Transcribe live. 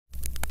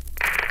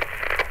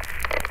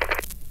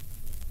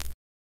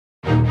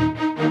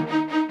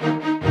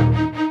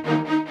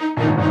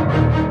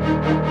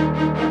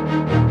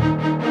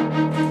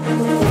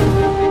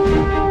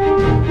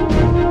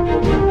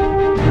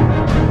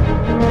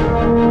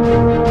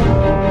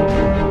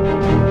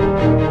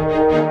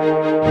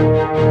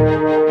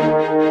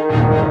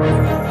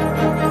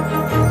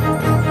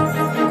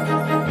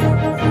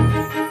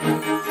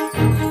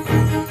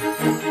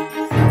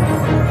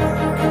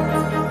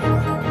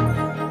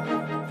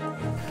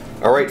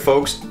Alright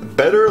folks,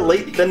 better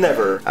late than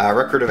never.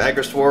 Record of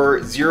Agarest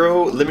War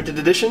 0 limited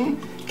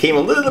edition came a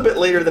little bit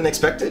later than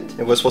expected.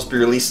 It was supposed to be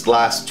released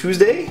last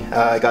Tuesday.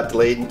 It got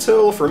delayed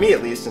until, for me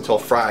at least, until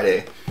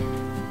Friday.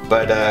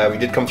 But we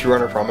did come through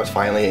on our promise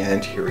finally,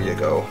 and here you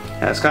go.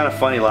 Yeah, it's kind of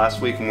funny,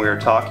 last week when we were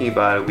talking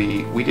about it,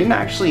 we didn't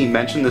actually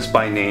mention this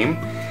by name,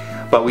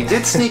 but we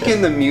did sneak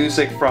in the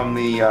music from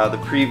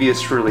the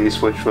previous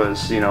release, which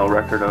was, you know,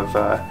 Record of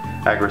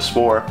Agarest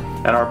War,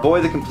 and our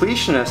boy the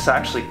completionist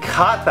actually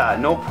caught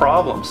that, no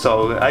problem.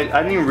 So I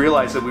didn't even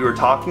realize that we were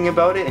talking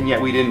about it, and yet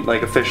we didn't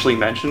like officially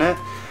mention it.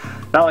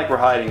 Not like we're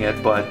hiding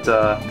it, but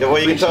yeah, well,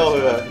 you can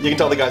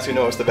tell the guys who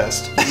know us the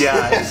best.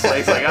 Yeah, it's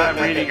like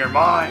I'm reading your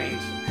mind.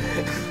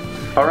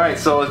 All right,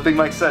 so as Big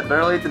Mike said,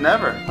 better late than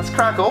never. Let's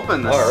crack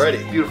open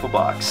this beautiful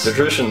box. The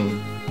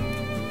tradition.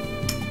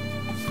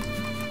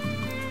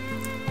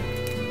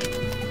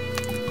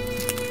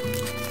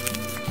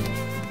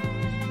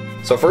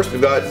 So first we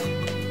got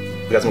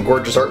some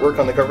gorgeous artwork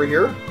on the cover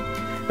here.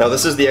 Now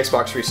this is the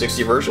Xbox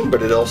 360 version,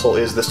 but it also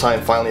is this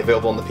time finally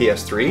available on the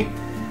PS3,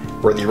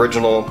 where the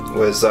original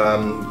was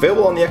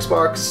available on the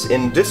Xbox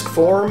in disc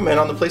form and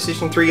on the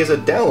PlayStation 3 as a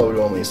download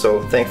only.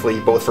 So thankfully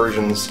both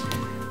versions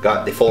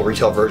got the full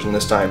retail version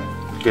this time.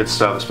 Good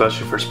stuff,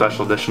 especially for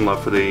special edition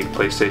love for the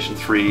PlayStation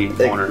 3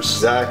 owners.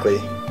 Exactly.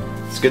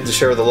 It's good to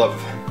share the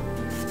love.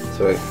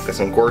 So we got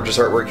some gorgeous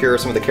artwork here of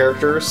some of the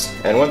characters.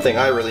 And one thing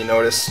I really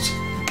noticed,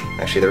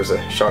 actually there's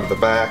a shot of the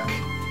back.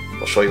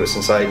 I'll show you what's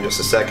inside in just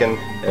a second.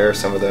 There's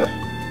some of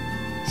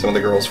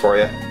the girls for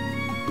you.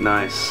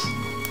 Nice.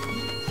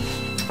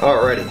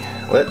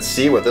 Alrighty, let's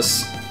see what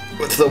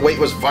the wait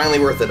was finally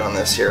worth it on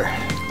this here.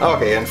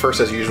 Okay, and first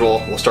as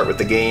usual, we'll start with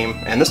the game,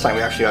 and this time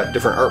we actually got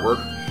different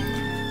artwork.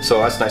 So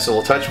that's a nice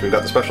little touch. We've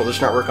got the special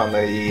edition artwork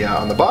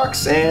on the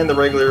box, and the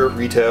regular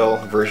retail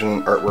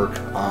version artwork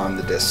on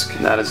the disc.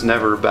 That is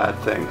never a bad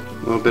thing.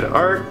 A little bit of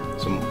art.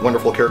 Some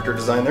wonderful character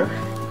design there.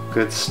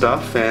 Good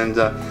stuff, and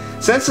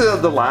since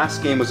the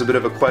last game was a bit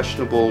of a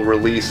questionable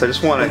release, I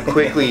just want to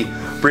quickly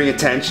bring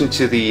attention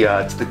to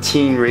the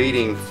teen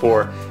rating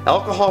for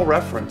alcohol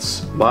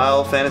reference,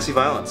 mild fantasy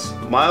violence,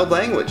 mild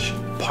language,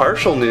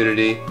 partial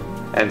nudity,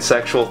 and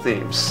sexual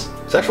themes.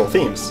 Sexual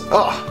themes?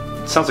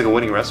 Oh! Sounds like a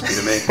winning recipe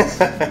to me.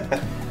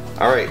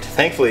 Alright,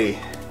 thankfully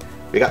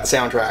we got the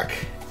soundtrack.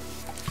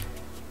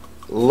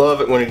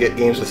 Love it when we get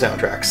games with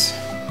soundtracks.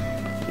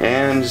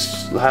 And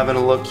just having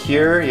a look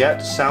here, yeah,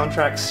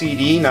 soundtrack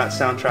CD, not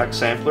soundtrack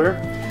sampler.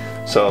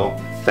 So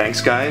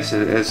thanks guys,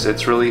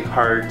 it's really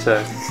hard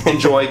to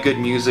enjoy good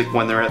music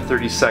when they're at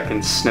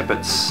 30-second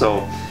snippets,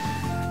 so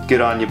good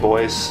on you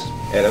boys.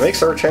 And it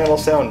makes our channel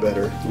sound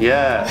better.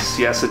 Yes,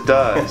 yes it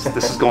does.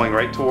 This is going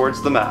right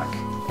towards the Mac.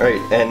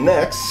 Alright, and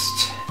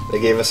next they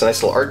gave us a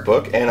nice little art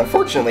book, and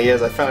unfortunately,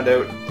 as I found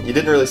out, you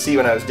didn't really see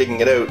when I was digging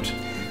it out,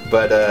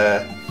 but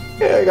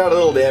yeah, I got a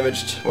little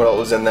damaged what all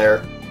was in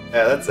there.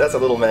 Yeah, that's a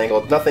little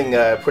mangled. Nothing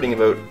putting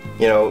about,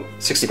 you know,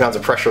 60 pounds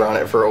of pressure on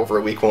it for over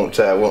a week won't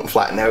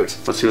flatten out.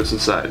 Let's see what's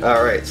inside.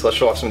 Alright, so let's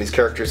show off some of these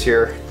characters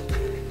here.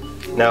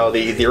 Now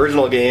the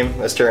original game,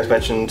 as Terence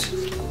mentioned,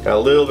 got a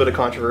little bit of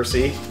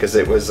controversy because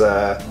it was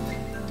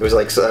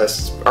like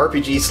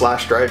RPG /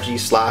 strategy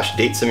 /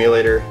 date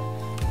simulator.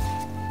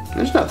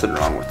 There's nothing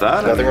wrong with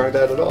that. Nothing wrong with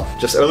that at all.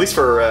 Just at least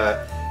for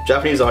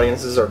Japanese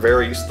audiences are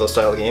very used to those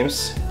style of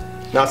games.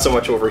 Not so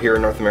much over here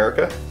in North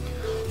America.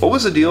 What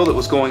was the deal that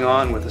was going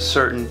on with a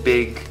certain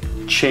big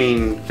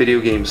chain video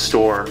game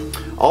store?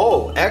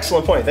 Oh,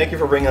 excellent point. Thank you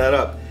for bringing that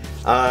up.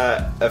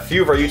 A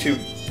few of our YouTube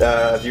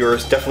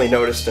viewers definitely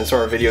noticed in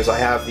some of our videos I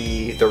have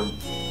the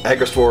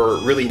Agarest War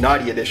Really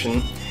Naughty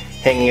Edition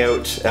hanging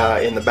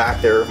out in the back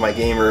there of my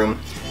game room.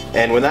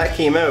 And when that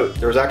came out,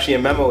 there was actually a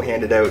memo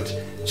handed out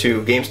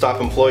to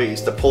GameStop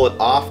employees to pull it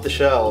off the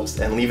shelves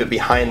and leave it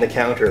behind the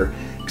counter,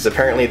 because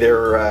apparently they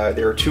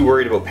were too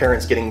worried about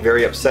parents getting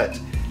very upset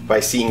by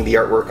seeing the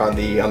artwork on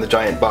the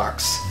giant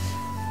box.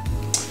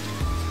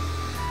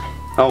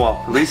 Oh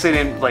well, at least they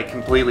didn't like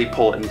completely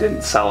pull it and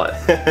didn't sell it.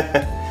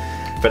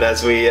 But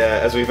as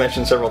we've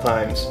mentioned several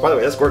times, by the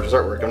way, that's gorgeous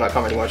artwork. I'm not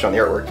commenting much on the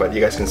artwork, but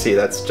you guys can see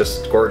that's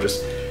just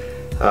gorgeous.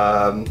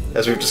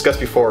 As we've discussed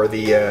before,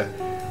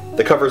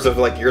 the covers of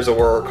like Gears of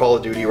War or Call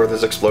of Duty where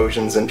there's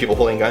explosions and people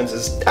holding guns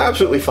is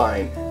absolutely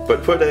fine.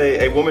 But put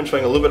a woman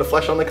showing a little bit of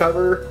flesh on the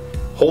cover,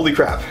 holy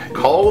crap,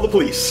 call the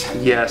police.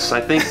 Yes,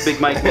 I think Big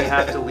Mike may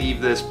have to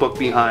leave this book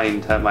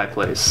behind at my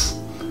place.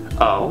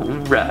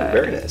 Alright.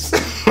 Very nice.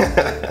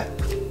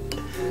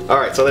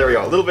 Alright, so there we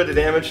go. A little bit of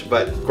damage,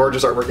 but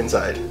gorgeous artwork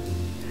inside.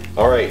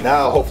 Alright,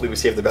 now hopefully we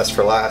save the best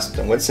for last.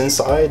 And what's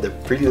inside the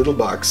pretty little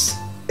box?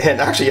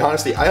 And actually,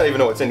 honestly, I don't even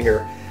know what's in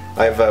here.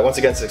 I've once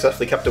again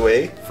successfully kept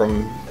away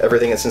from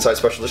everything that's inside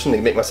Special Edition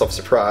to make myself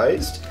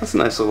surprised. That's a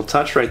nice little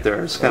touch right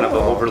there. It's kind of an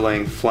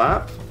overlaying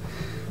flap.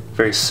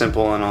 Very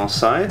simple on all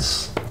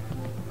sides.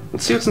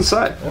 Let's see what's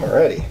inside.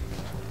 Alrighty.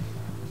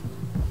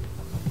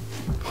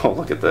 Oh,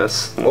 look at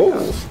this.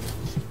 Oh,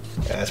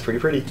 yeah, that's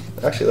pretty.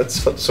 Actually, let's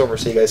flip this over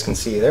so you guys can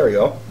see. There we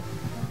go.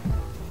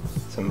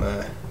 Some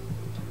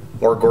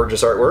more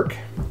gorgeous artwork.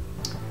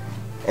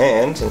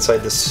 And inside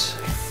this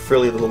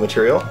frilly little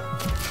material,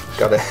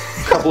 Got a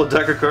couple of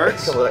Decker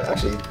cards.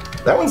 Actually,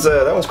 that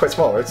one's quite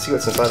small. Let's see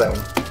what's inside that one.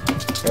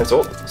 And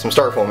so some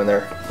styrofoam in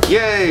there.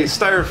 Yay,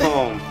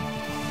 styrofoam!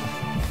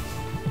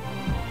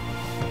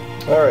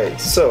 All right,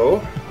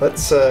 so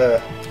let's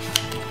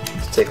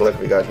take a look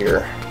what we got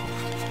here.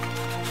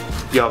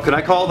 Yo, can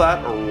I call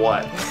that or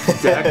what?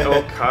 Deck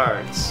of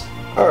cards.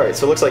 All right,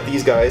 so it looks like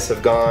these guys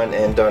have gone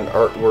and done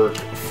artwork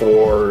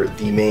for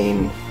the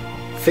main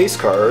face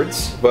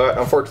cards, but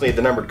unfortunately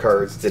the numbered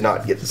cards did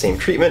not get the same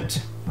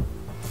treatment.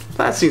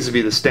 That seems to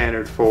be the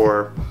standard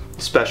for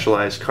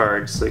specialized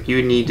cards. Like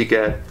you need to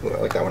get. Ooh,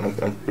 I like that one.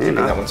 I'm keeping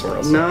that one somewhere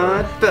else.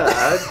 Not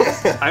bad.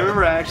 I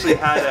remember I actually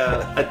had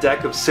a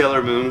deck of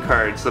Sailor Moon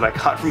cards that I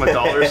got from a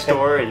dollar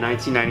store in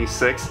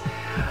 1996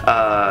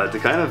 to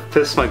kind of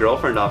piss my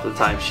girlfriend off at the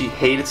time. She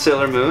hated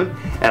Sailor Moon,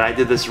 and I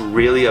did this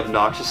really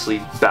obnoxiously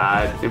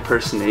bad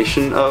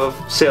impersonation of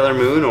Sailor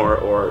Moon or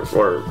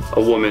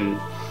a woman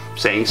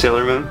saying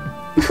Sailor Moon.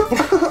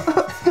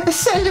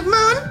 Sailor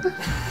Moon!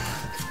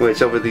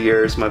 Which over the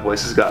years my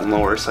voice has gotten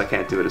lower, so I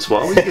can't do it as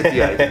well. You get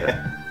the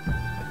idea.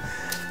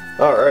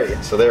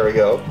 Alrighty, so there we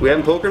go. We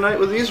having poker night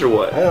with these or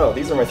what? I don't know,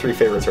 these are my 3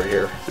 favorites right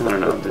here. I don't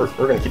know. We're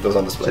going to keep those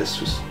on display.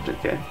 Just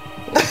okay.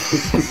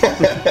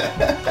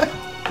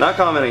 Not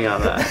commenting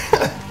on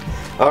that.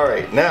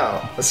 Alright,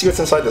 now, let's see what's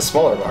inside the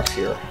smaller box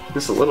here.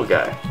 This is a little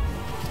guy.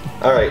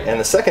 Alright, and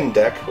the second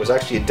deck was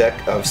actually a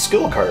deck of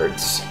skill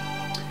cards,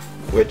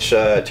 which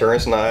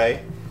Terence and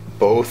I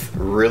both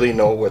really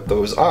know what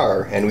those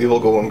are, and we will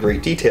go in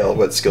great detail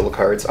what skill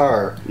cards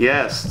are.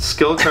 Yes,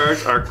 skill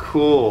cards are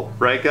cool,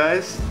 right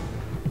guys?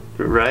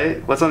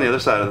 Right? What's on the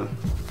other side of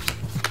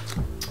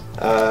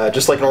them?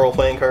 Just like a normal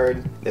playing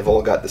card, they've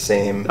all got the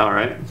same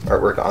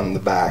artwork on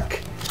the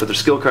back. But they're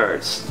skill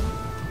cards.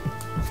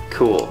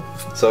 Cool.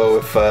 So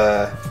if,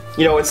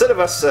 you know, instead of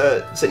us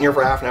sitting here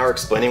for half an hour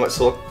explaining what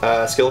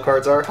skill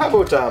cards are, how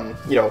about,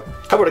 you know,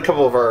 how about a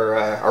couple of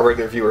our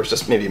regular viewers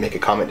just maybe make a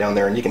comment down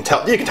there, and you can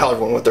tell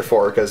everyone what they're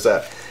for, because,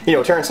 you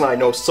know, Terence and I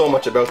know so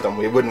much about them,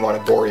 we wouldn't want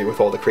to bore you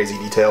with all the crazy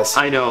details.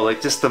 I know,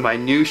 like just the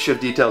minutiae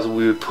of details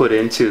we would put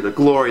into the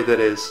glory that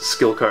is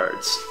skill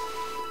cards.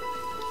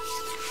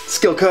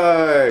 Skill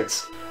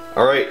cards!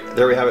 Alright,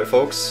 there we have it,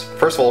 folks.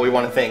 First of all, we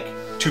want to thank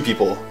 2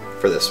 people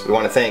for this. We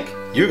want to thank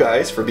you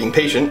guys for being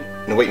patient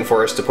and waiting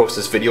for us to post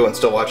this video and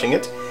still watching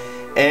it.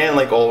 And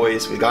like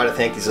always, we got to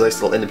thank these nice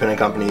little independent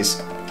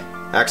companies,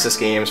 AKSYS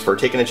Games, for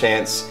taking a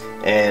chance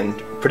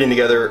and putting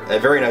together a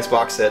very nice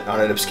box set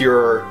on an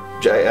obscure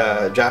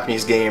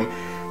Japanese game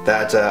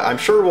that I'm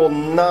sure will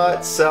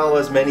not sell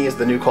as many as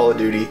the new Call of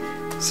Duty.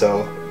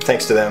 So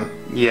thanks to them.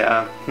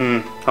 Yeah.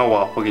 Oh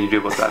well, what can you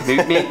do about that?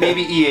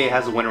 Maybe EA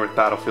has a winner with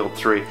Battlefield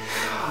 3.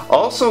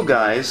 Also,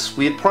 guys,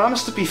 we had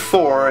promised it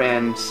before,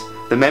 and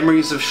the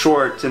memories of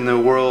short in the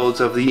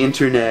world of the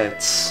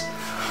internets.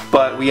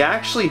 But we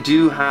actually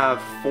do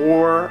have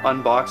 4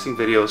 unboxing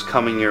videos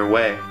coming your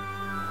way.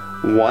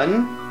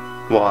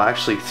 1, well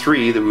actually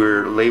 3 that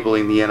we're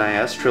labeling the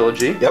NIS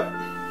trilogy. Yep.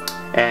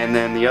 And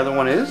then the other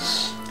one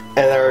is?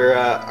 And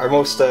our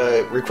most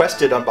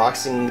requested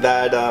unboxing,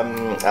 that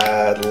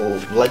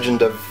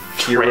Legend of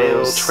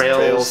Heroes,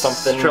 Trails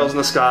something. Trails in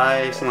the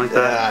Sky, something like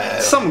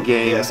that. Some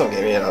game. Yeah, some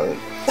game, you know.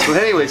 So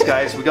anyways,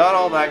 guys, we got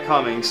all that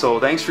coming, so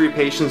thanks for your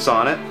patience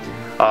on it.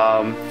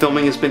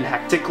 Filming has been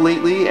hectic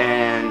lately,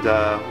 and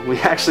we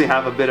actually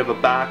have a bit of a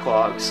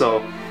backlog, so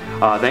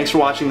thanks for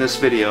watching this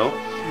video.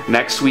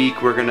 Next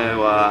week we're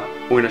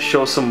gonna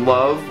show some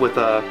love with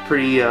a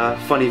pretty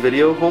funny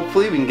video.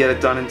 Hopefully we can get it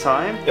done in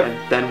time. Yep.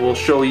 And then we'll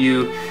show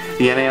you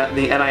the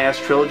NIS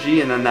trilogy,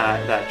 and then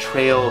that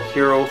trail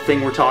hero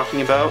thing we're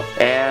talking about.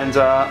 And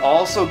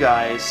also,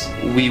 guys,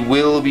 we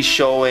will be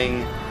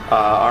showing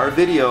our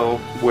video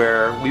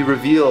where we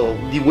reveal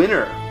the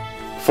winner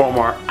from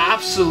our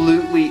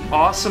absolutely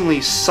awesomely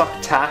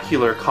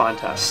sucktacular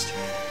contest.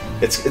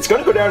 It's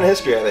going to go down in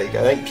history, I think.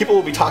 I think people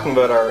will be talking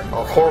about our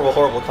horrible,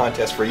 horrible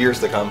contest for years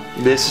to come.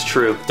 This is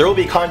true. There will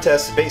be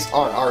contests based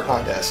on our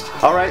contest.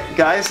 Alright,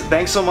 guys,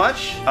 thanks so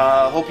much.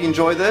 Hope you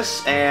enjoy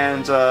this,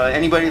 and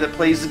anybody that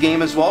plays the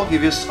game as well,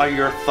 give us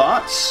your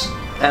thoughts,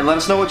 and let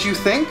us know what you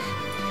think.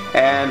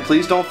 And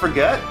please don't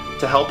forget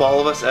to help all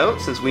of us out,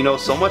 since we know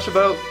so much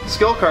about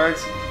skill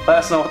cards. Let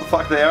us know what the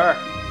fuck they are.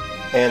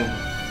 And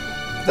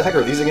what the heck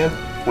are these again?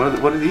 What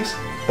are these?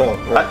 Oh,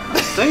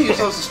 right. Don't you use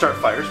those to start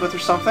fires with or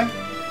something?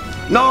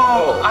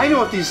 No, I know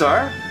what these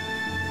are.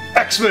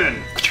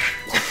 X-Men!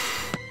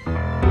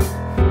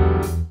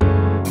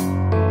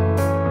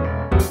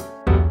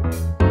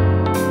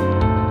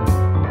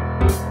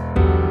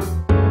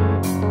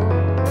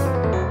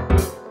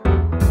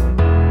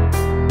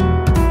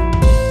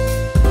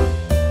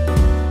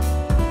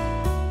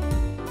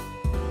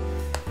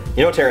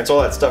 You know, Terence,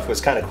 all that stuff was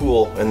kind of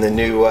cool in the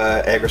new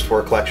Agarest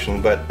War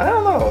collection, but I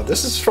don't know.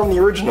 This is from the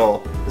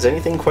original. Does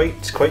anything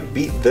quite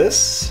beat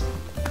this?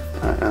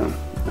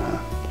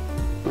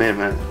 Wait a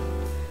minute.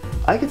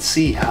 I could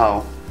see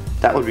how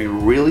that would be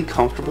really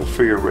comfortable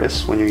for your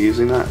wrists when you're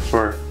using that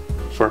for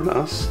a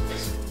mouse.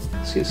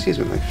 Excuse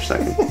me for a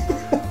second.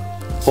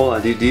 Hold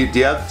on. Do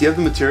you have the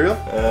material?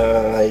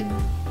 I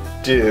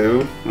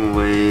do.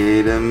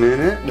 Wait a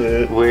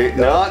minute. Wait.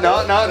 No.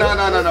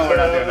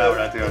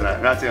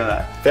 We're not doing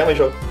that. Family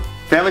show.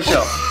 Family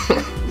show.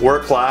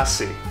 We're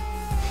classy.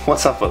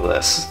 What's up with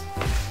this?